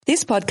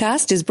This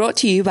podcast is brought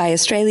to you by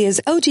Australia's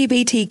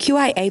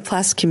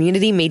LGBTQIA+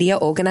 community media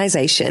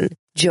organisation,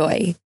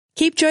 Joy.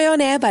 Keep Joy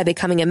on air by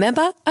becoming a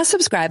member, a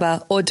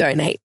subscriber, or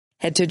donate.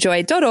 Head to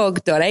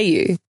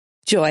joy.org.au.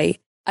 Joy,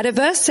 a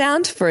diverse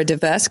sound for a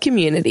diverse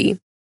community.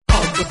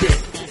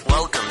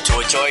 Welcome to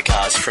a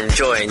Joycast from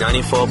Joy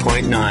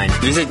 94.9.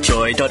 Visit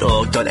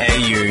joy.org.au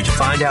to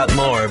find out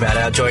more about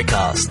our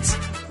Joycasts.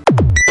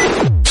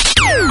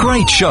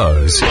 Great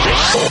shows.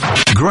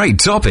 Great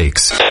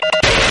topics.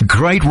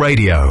 Great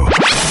radio.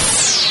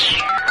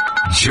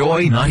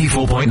 Joy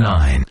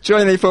 94.9.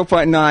 Joy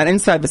 94.9.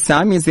 Inside the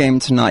Sound Museum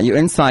tonight, your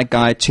inside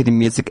guide to the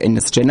music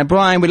industry. Now,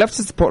 Brian, we love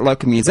to support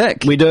local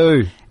music. We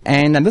do.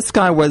 And this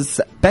guy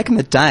was, back in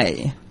the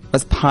day,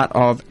 was part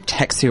of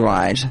Taxi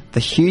Ride. The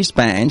huge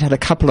band had a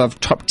couple of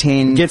top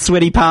 10... Get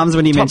sweaty palms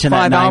when you mention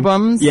that name. Top 5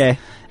 albums. Yeah.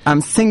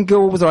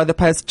 Singles all over the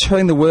place,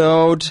 touring the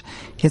world.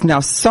 He's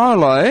now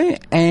solo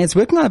and is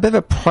working on a bit of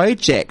a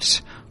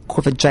project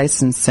called the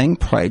Jason Singh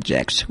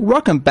Project.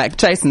 Welcome back,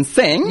 Jason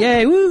Singh.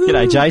 Yeah, woo.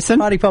 G'day, Jason.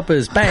 Party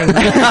poppers, bang.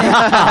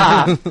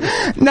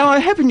 No,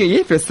 Happy New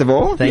Year, first of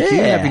all. Thank you.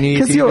 Happy New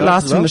Year to you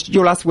guys as well. Because you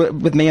were last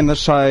with me on the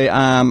show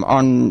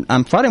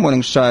on Friday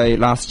morning show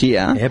last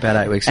year. Yeah, about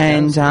 8 weeks ago.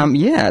 And,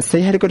 so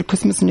you had a good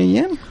Christmas and New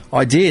Year?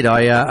 I did.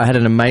 I had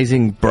an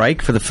amazing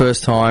break for the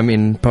first time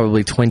in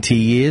probably 20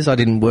 years. I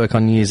didn't work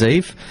on New Year's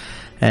Eve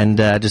and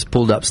just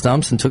pulled up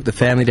stumps and took the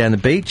family down the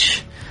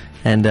beach.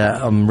 And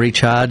I'm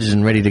recharged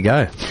and ready to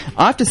go.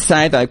 I have to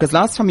say, though, because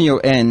last time you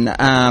were in,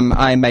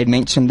 I made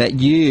mention that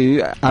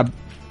you are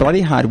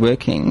bloody hard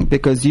working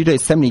because you did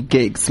so many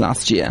gigs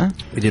last year.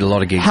 We did a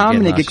lot of gigs. How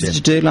many gigs did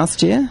you do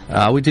last year?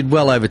 We did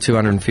well over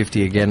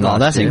 250 again last year.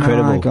 That's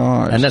incredible. Oh, my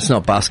God. And that's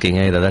not busking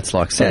either. That's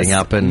like setting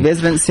up and...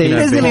 Residency.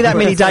 There's only that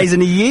many days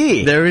in a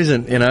year. There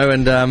isn't,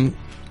 and...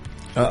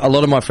 a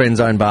lot of my friends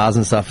own bars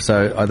and stuff,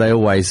 so they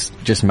always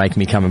just make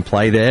me come and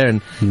play there.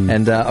 And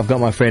I've got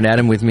my friend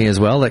Adam with me as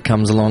well that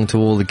comes along to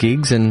all the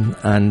gigs. And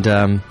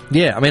I mean,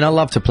 I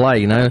love to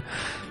play,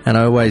 and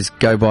I always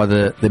go by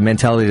the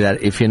mentality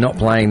that if you're not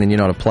playing, then you're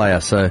not a player.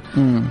 So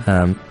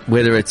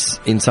whether it's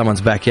in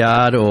someone's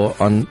backyard or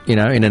on, in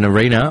an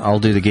arena, I'll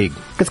do the gig.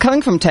 Because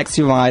coming from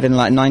Taxi Ride in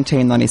like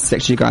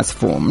 1996, you guys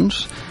formed.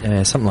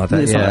 Yeah, something like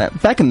that, yeah. Like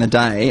that. Back in the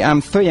day,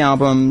 3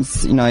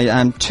 albums,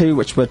 2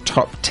 which were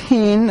top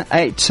 10,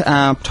 8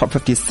 top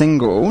 50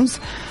 singles.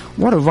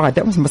 What a ride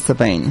that must have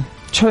been.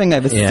 Touring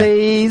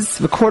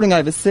overseas, recording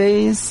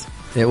overseas.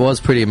 It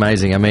was pretty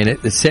amazing. I mean,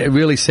 it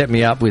really set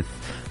me up with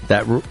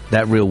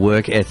that real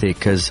work ethic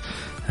because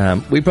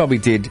we probably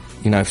did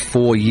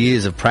 4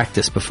 years of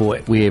practice before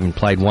we even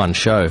played one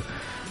show,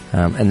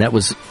 and that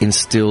was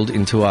instilled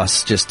into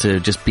us just to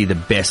be the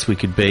best we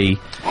could be,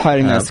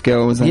 honing those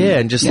skills. And,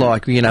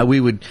 we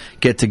would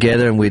get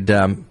together and we'd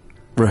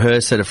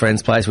rehearse at a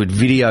friend's place. We'd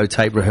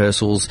videotape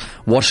rehearsals,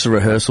 watch the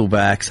rehearsal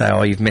back, say,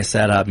 oh, you've messed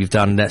that up, you've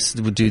done that,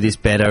 we'll do this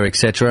better,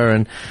 etc.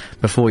 And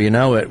before you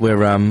know it,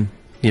 we're in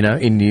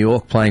New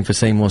York playing for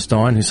Seymour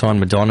Stein, who signed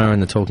Madonna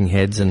and the Talking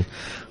Heads and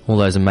all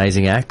those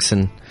amazing acts,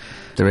 and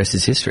the rest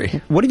is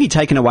history. What have you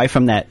taken away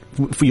from that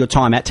for your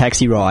time at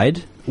Taxi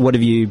Ride? What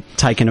have you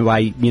taken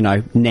away,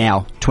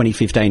 now,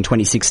 2015,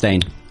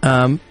 2016?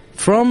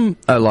 From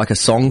a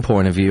song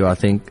point of view, I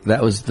think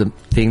that was the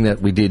thing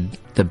that we did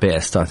the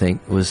best, I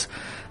think, was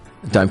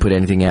don't put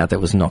anything out that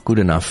was not good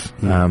enough.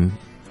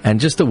 And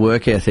just the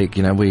work ethic,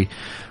 we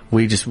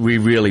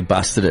really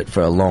busted it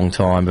for a long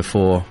time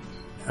before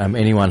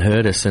anyone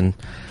heard us, and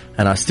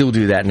I still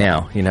do that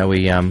now.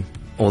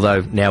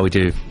 Although now we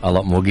do a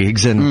lot more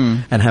gigs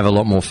and have a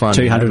lot more fun.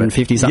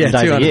 250 something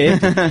days a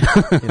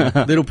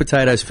year. Little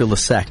potatoes fill the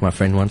sack, my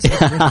friend once said.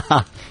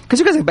 Because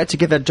you guys are back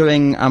together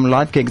doing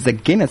live gigs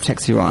again at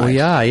Taxi Ride.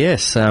 We are,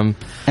 yes. And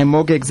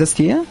more gigs this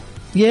year?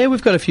 Yeah,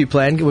 we've got a few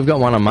planned. We've got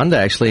one on Monday,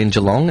 actually, in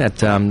Geelong at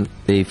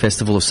the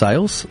Festival of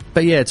Sales.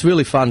 But yeah, it's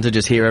really fun to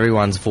just hear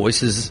everyone's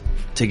voices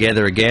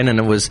together again, and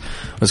it was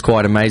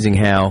quite amazing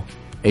how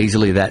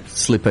easily that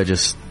slipper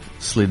just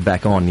slid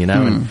back on,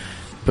 and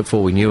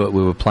before we knew it,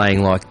 we were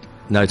playing like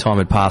no time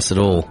had passed at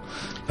all.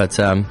 But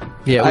I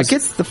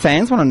guess the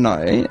fans want to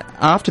know,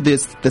 after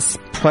this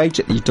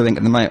project that you're doing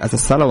at the moment as a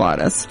solo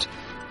artist,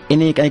 are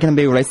you going to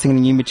be releasing any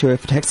new material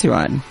for Taxi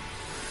Ride?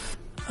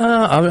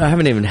 I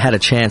haven't even had a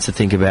chance to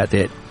think about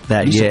that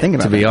yet,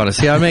 to be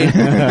honest. Yeah,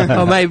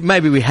 I mean,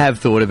 maybe we have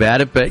thought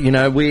about it, but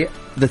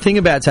the thing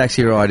about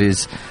Taxi Ride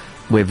is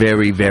we're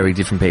very, very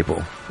different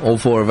people, all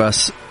 4 of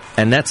us,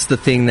 and that's the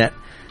thing that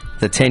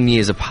the 10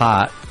 years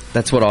apart,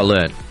 that's what I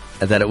learned.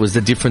 That it was the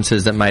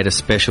differences that made us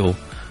special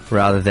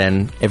rather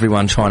than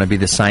everyone trying to be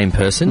the same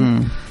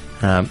person.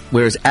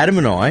 Whereas Adam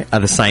and I are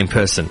the same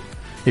person,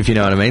 if you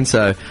know what I mean.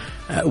 So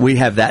we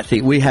have that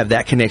thing, we have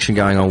that connection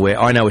going on where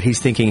I know what he's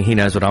thinking, he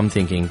knows what I'm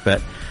thinking.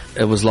 But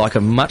it was like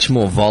a much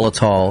more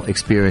volatile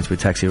experience with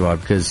Taxi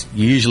Ride because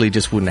you usually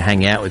just wouldn't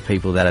hang out with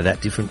people that are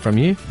that different from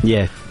you.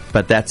 Yeah.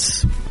 But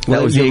that's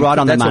what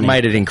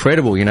made it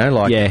incredible,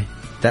 Yeah.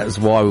 That was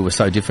why we were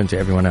so different to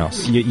everyone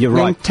else. You're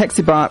right.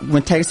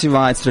 When Taxi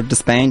Ride sort of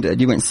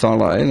disbanded, you went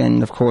solo,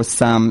 and of course,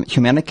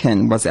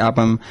 Humanican was the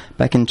album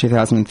back in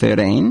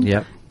 2013.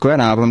 Yep. great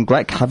album,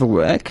 great cover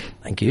work.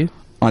 Thank you.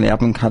 On the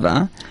album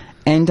cover.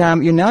 And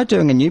you're now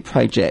doing a new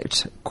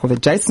project called the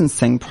Jason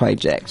Singh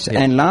Project.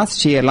 Yep. And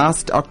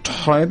last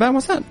October,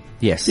 was it?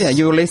 Yes. Yeah,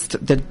 you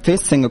released the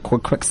first single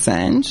called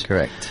Quicksand.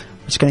 Correct.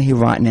 Which you're going to hear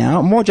right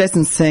now. More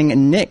Jason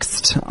Singh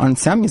next on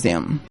Sound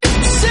Museum.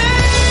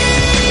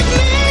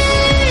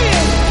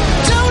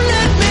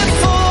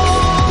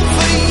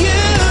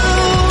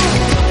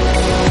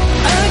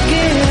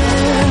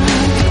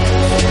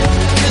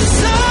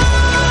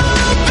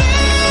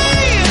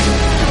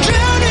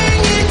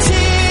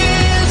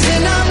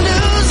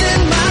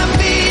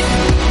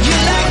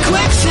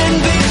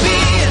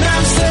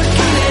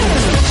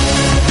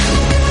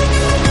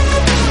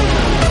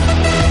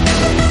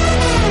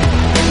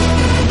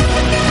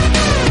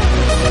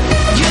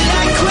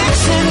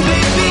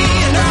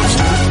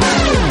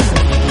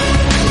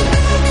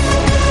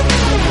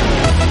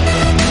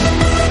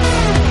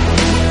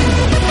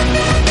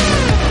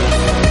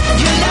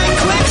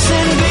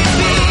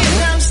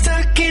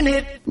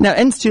 Now,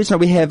 in studio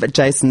we have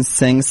Jason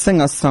Singh,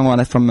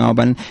 singer-songwriter from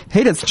Melbourne.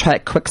 He did the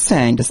track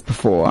Quicksand just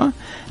before.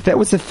 That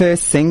was the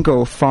first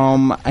single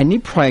from a new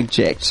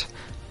project.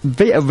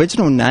 The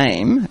original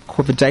name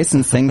called the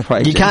Jason Singh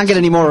Project. You can't get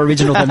any more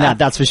original than that,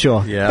 that's for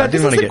sure. Yeah, but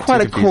this is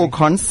quite a cool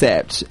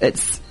concept.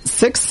 It's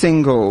 6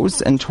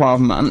 singles in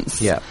 12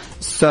 months. Yeah.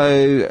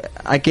 So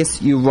I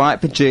guess you write,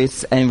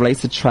 produce, and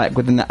release a track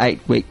within the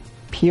 8-week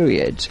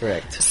period.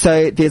 Correct.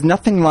 So there's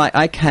nothing like,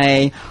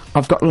 okay,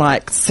 I've got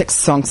like 6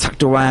 songs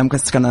tucked away, I'm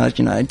just gonna,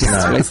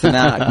 just release them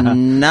out.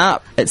 Nah,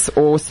 it's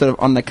all sort of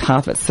on the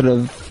cuff. It's sort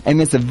of, and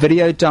there's a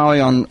video diary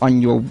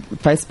on your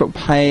Facebook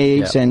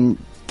page and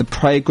the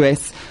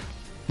progress,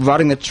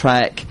 writing the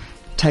track,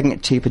 taking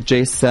it to your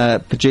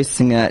producer,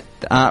 producing it,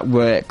 the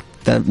artwork,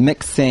 the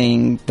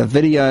mixing, the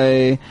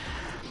video.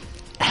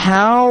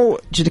 How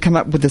did you come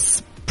up with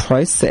this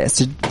process,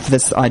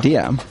 this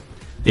idea?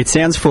 It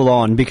sounds full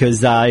on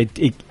because,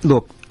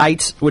 look,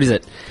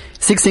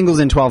 6 singles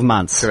in 12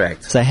 months.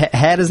 Correct. So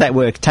how does that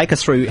work? Take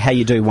us through how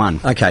you do one.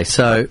 Okay,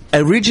 so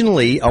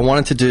originally I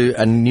wanted to do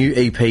a new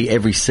EP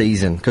every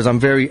season because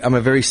I'm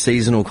a very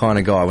seasonal kind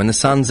of guy. When the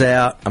sun's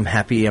out, I'm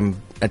happy.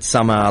 It's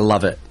summer, I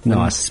love it.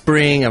 Nice.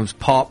 Spring, I'm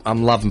pop.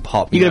 I'm loving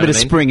pop. You got a bit of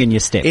spring in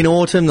your step. In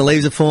autumn, the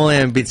leaves are falling.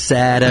 I'm a bit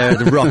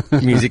sadder. The rock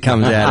music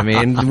comes out of me.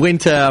 In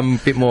winter, I'm a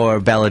bit more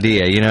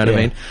balladeer. You know what I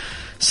mean?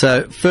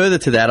 So further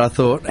to that, I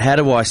thought, how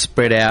do I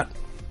spread out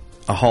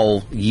a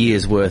whole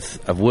year's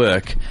worth of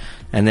work?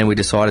 And then we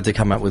decided to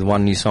come up with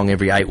one new song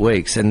every 8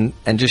 weeks, and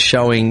just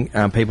showing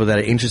people that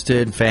are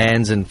interested,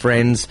 fans and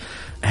friends,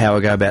 how I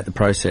go about the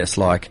process.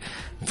 Like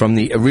from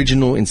the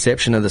original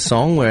inception of the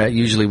song, where I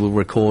usually will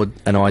record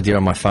an idea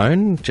on my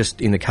phone,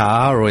 just in the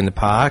car or in the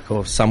park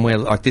or somewhere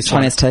like this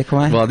Chinese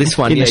takeaway? Well, this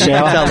one, in the shower. You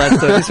can tell that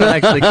story. This one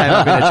actually came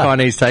up in a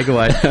Chinese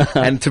takeaway.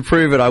 And to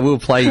prove it, I will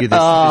play you this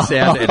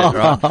sound edit,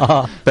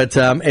 right? But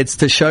it's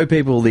to show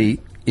people the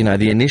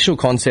initial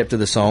concept of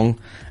the song,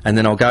 and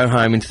then I'll go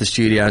home into the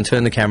studio and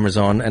turn the cameras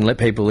on and let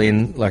people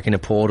in, like in a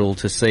portal,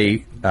 to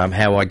see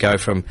how I go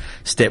from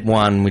step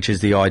one, which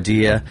is the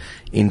idea,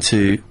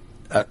 into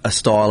a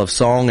style of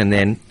song, and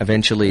then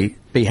eventually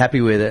be happy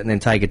with it and then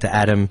take it to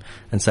Adam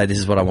and say, this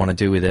is what I want to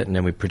do with it, and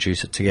then we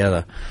produce it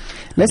together.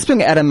 Let's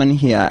bring Adam in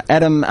here.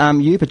 Adam,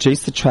 you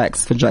produced the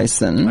tracks for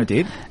Jason. I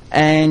did.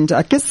 And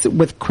I guess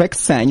with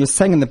Quicksand, you're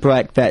saying in the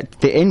break that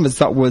the end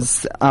result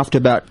was after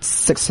about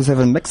 6 or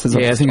 7 mixes.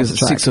 Yeah, I think it was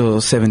 6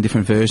 or 7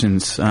 different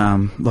versions.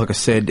 Like I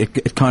said,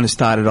 it kind of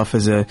started off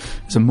as a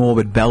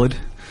morbid ballad.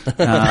 Thank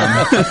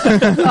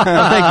you,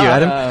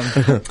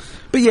 Adam.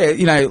 But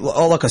yeah,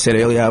 like I said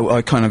earlier,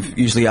 I kind of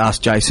usually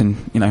ask Jason,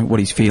 what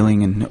he's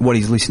feeling and what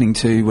he's listening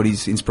to, what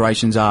his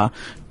inspirations are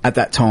at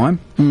that time.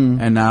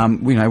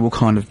 And, we'll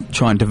kind of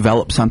try and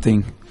develop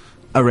something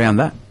around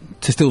that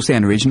to still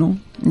sound original.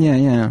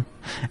 Yeah.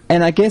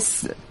 And I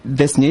guess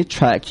this new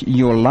track,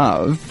 Your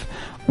Love,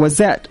 was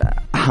that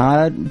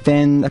hard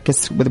then, I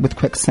guess, with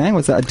Quicksand?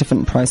 Was that a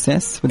different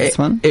process with this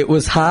one? It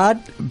was hard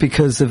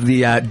because of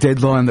the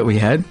deadline that we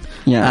had.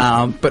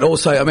 Yeah. But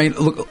also, I mean,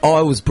 look,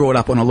 I was brought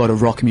up on a lot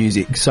of rock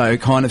music, so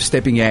kind of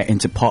stepping out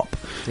into pop,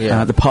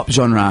 the pop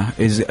genre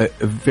is a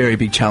very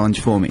big challenge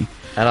for me.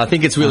 And I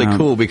think it's really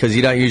cool because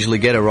you don't usually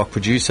get a rock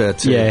producer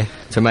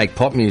to make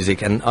pop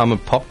music, and I'm a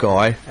pop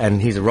guy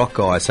and he's a rock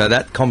guy, so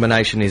that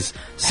combination is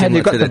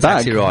similar to the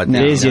Taxi Ride.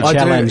 There's your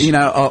challenge.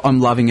 I'm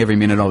loving every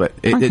minute of it.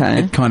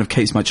 It kind of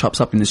keeps my chops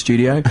up in the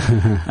studio.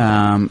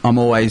 I'm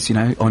always,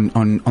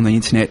 on the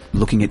internet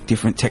looking at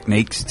different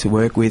techniques to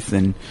work with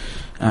and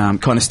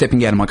kind of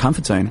stepping out of my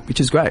comfort zone, which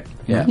is great.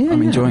 Yeah,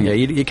 I'm enjoying it.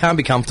 You can't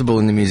be comfortable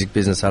in the music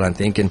business, I don't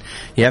think, and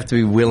you have to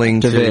be willing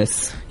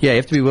Diverse. you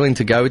have to be willing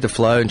to go with the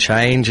flow and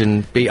change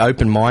and be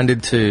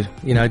open-minded to,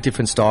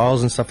 different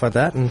styles and stuff like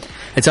that, and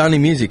it's only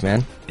music,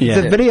 man.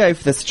 Yeah. The video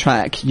for this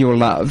track, Your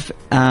Love,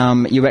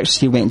 you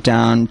actually went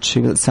down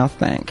to South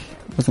Bank,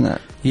 wasn't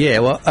it? Yeah,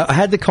 well, I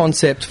had the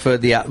concept for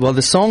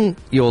the song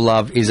Your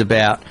Love is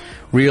about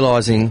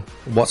realising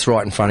what's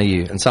right in front of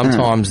you, and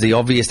sometimes the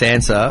obvious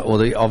answer or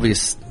the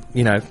obvious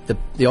you know,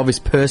 the obvious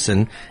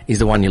person is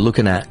the one you're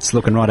looking at. It's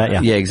looking right at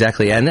you. Yeah,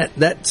 exactly. And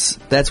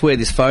that's where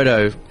this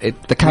photo, it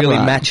really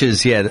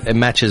matches, it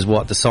matches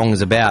what the song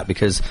is about,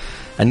 because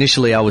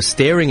initially I was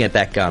staring at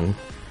that gun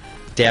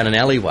down an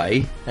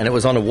alleyway, and it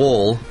was on a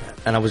wall,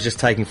 and I was just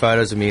taking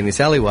photos of me in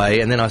this alleyway,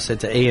 and then I said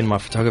to Ian, my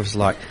photographer,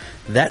 like,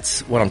 that's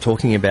what I'm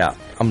talking about.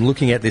 I'm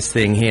looking at this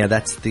thing here.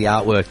 That's the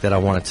artwork that I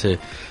wanted to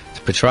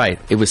portray.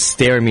 It was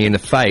staring me in the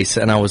face,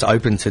 and I was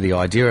open to the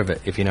idea of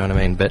it, if you know what I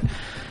mean. But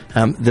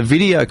the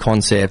video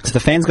concept...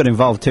 The fans got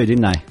involved too,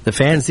 didn't they? The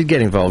fans did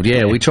get involved,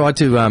 yeah. We tried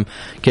to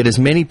get as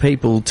many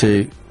people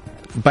to...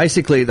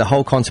 Basically, the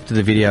whole concept of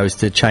the video is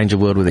to change the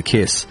world with a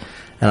kiss.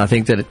 And I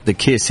think that the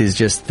kiss is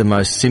just the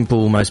most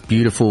simple, most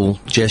beautiful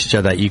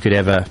gesture that you could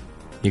ever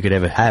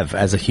have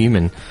as a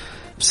human.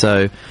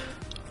 So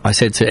I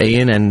said to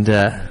Ian and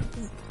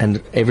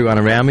everyone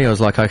around me, I was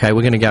like, okay,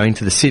 we're going to go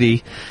into the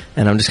city,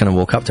 and I'm just going to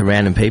walk up to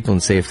random people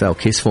and see if they'll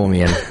kiss for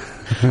me. And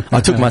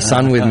I took my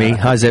son with me.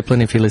 Hi,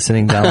 Zeppelin, if you're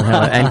listening, Dale. Hello.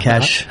 And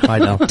Cash. Hi,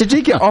 Dale. Did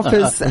you get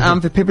offers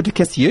for people to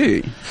kiss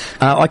you?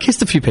 I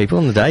kissed a few people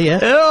on the day, yeah.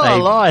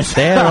 Oh, nice.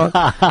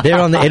 They're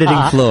on the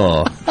editing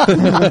floor.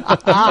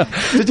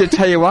 Did you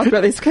tell your wife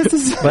about these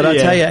kisses? But I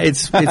tell you,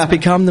 it's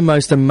become the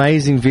most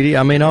amazing video.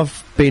 I mean,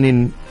 I've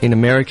been in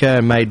America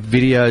and made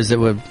videos that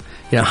were,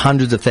 you know,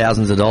 hundreds of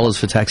thousands of dollars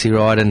for Taxi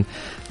Ride, and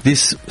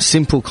this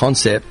simple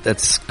concept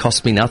that's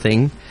cost me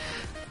nothing,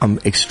 I'm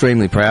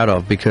extremely proud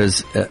of,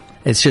 because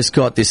it's just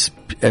got this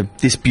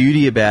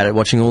beauty about it,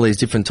 watching all these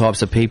different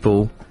types of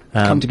people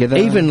come together.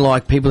 Even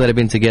like people that have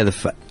been together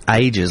for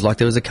ages. Like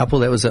there was a couple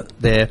that was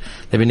there,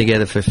 they've been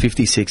together for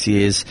 56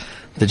 years.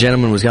 The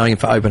gentleman was going in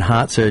for open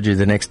heart surgery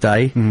the next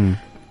day.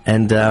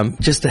 And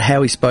just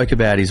how he spoke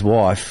about his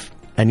wife,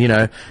 and, you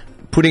know,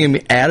 putting him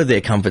out of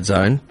their comfort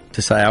zone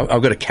to say,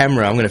 I've got a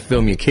camera, I'm going to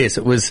film your kiss.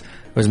 It was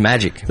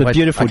magic. The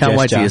beautiful I can't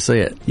wait gesture. till you see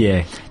it.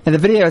 Yeah. And the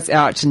video is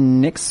out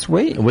next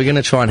week. We're going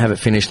to try and have it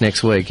finished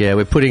next week. Yeah,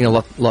 we're putting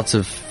lots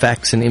of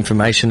facts and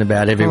information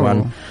about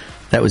everyone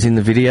that was in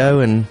the video,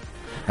 and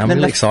I'm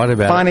really excited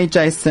about it. Finally,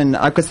 Jason,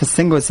 I guess the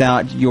single's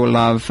out, Your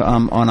Love,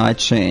 on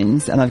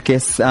iTunes, and I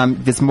guess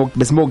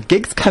there's more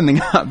gigs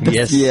coming up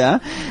this year.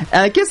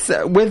 And I guess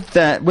with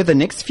the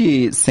next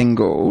few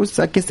singles,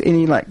 I guess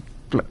any like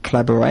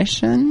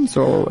collaborations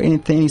or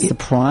anything, any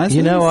surprises?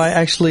 You know, I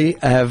actually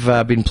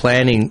have been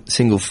planning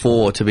single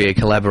 4 to be a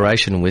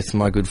collaboration with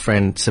my good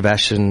friend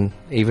Sebastian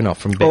Ivanov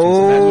from Beck and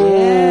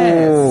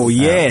Sebastian. Oh,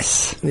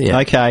 yes. Yeah,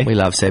 okay. We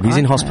love Seb. He's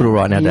in hospital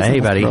right now, Hey,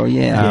 buddy.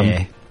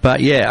 Yeah.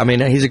 But yeah, I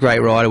mean, he's a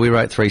great writer. We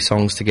wrote 3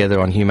 songs together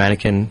on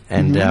Humanican,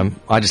 and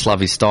I just love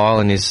his style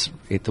and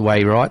the way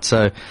he writes.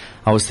 So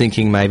I was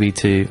thinking maybe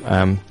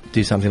to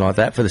do something like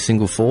that for the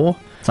single 4.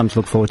 Something to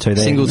look forward to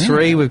there. Single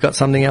 3, we've got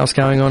something else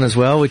going on as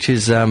well, which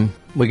is we're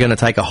going to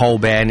take a whole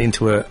band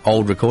into an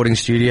old recording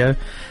studio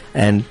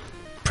and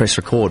press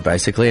record,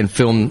 basically, and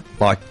film,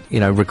 like,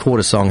 you know, record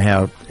a song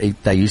how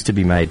they used to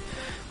be made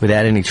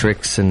without any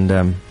tricks.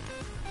 And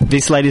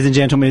this, ladies and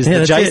gentlemen, is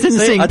the Jason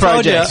Singh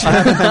project.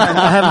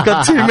 I haven't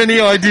got too many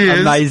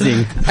ideas.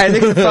 Amazing. And you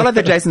can follow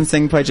the Jason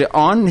Singh project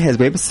on his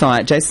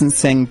website,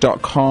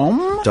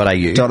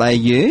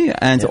 jasonsingh.com.au,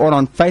 and all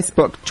on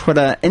Facebook,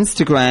 Twitter,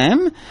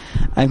 Instagram.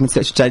 And you can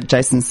search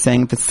Jason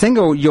Singh. The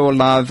single Your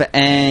Love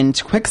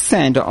and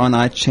Quicksand are on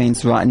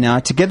iTunes right now,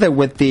 together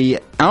with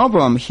the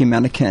album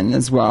Humanican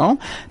as well.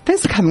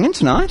 Thanks for coming in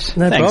tonight.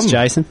 No Thanks, problem.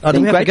 Jason. Oh,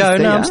 do we have to go?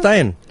 No, I'm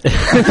staying. We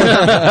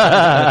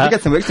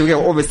got some work to do. We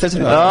got all this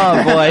sitting.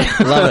 Oh, boy.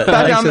 Love it.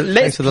 But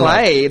let's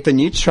play the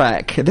new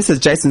track. This is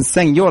Jason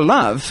Singh, Your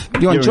Love.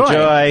 You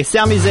enjoy.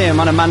 Sound Museum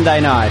on a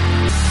Monday night.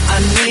 I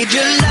need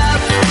your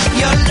love,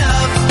 your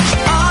love,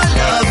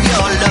 all of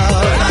your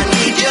love. I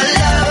need your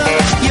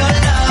love, your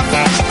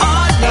love,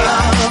 all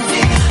of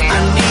it. I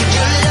need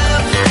your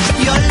love,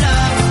 your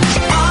love,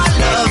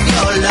 all of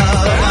your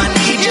love. I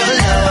need your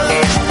love,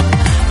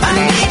 I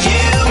need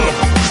you.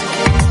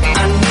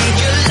 I need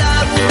your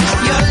love,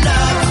 your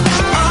love,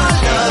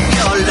 all of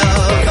your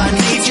love. I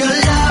need your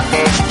love,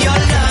 your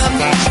love,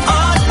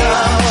 all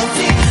of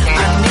it. I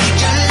need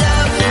your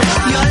love,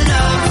 your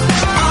love,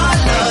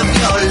 all of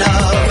your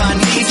love. I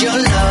need your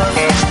love,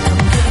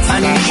 I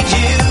need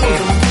you.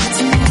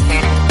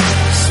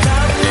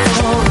 Stop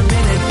for a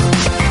minute,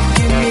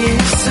 give me a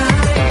sign.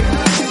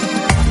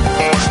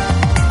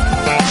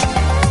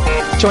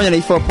 Joy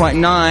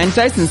 94.9,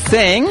 Jason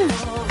Singh,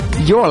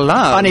 Your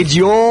Love. I need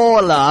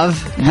your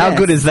love. How Yes.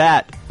 good is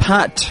that?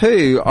 Part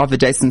 2 of the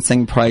Jason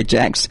Singh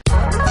project.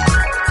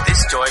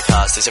 This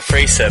Joycast is a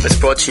free service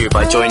brought to you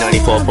by Joy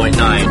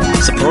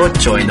 94.9. Support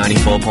Joy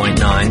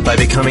 94.9 by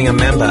becoming a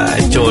member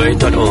at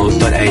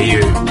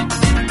joy.org.au.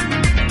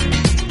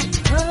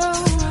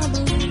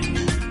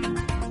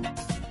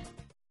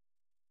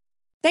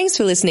 Thanks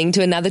for listening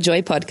to another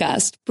Joy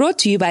podcast, brought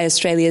to you by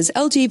Australia's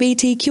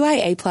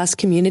LGBTQIA+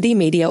 community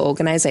media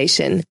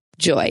organisation,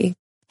 Joy.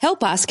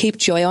 Help us keep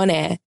Joy on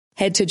air.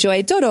 Head to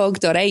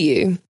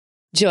joy.org.au.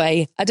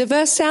 Joy, a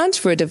diverse sound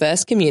for a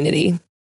diverse community.